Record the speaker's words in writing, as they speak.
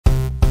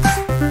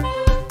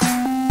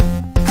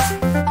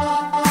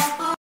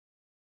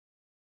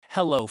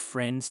Hello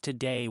friends,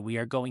 today we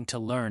are going to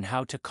learn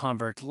how to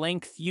convert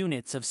length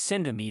units of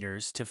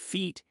centimeters to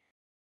feet.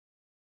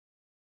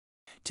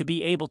 To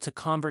be able to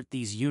convert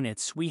these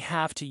units, we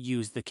have to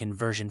use the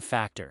conversion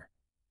factor.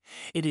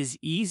 It is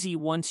easy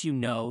once you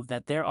know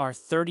that there are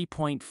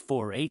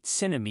 30.48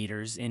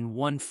 centimeters in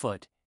 1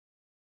 foot.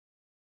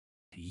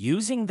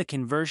 Using the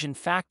conversion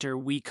factor,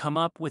 we come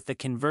up with the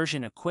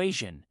conversion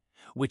equation,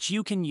 which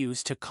you can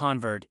use to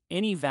convert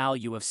any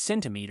value of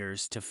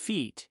centimeters to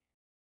feet.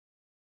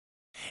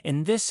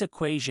 In this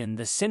equation,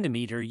 the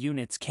centimeter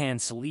units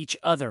cancel each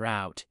other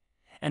out,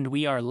 and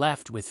we are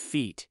left with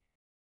feet.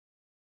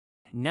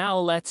 Now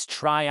let's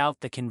try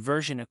out the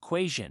conversion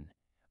equation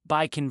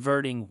by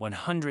converting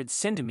 100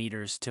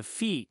 centimeters to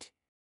feet.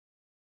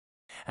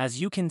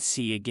 As you can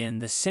see again,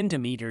 the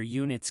centimeter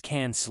units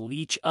cancel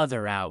each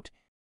other out.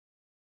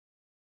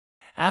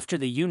 After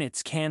the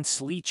units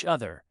cancel each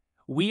other,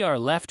 we are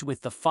left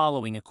with the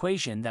following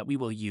equation that we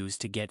will use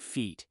to get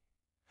feet.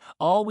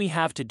 All we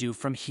have to do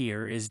from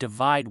here is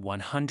divide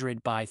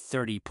 100 by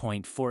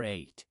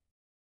 30.48.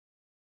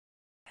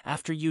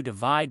 After you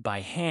divide by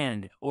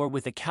hand or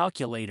with a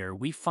calculator,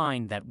 we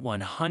find that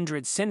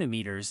 100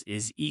 centimeters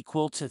is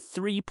equal to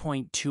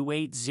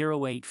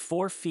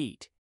 3.28084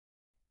 feet.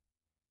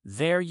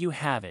 There you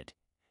have it.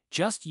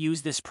 Just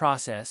use this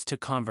process to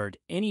convert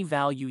any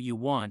value you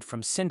want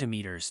from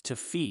centimeters to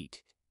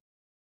feet.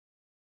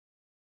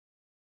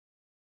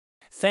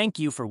 Thank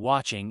you for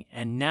watching,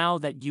 and now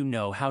that you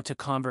know how to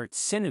convert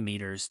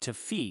centimeters to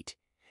feet,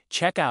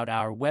 check out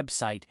our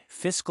website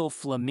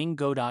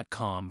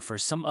fiscalflamingo.com for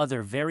some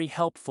other very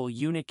helpful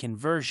unit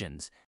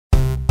conversions.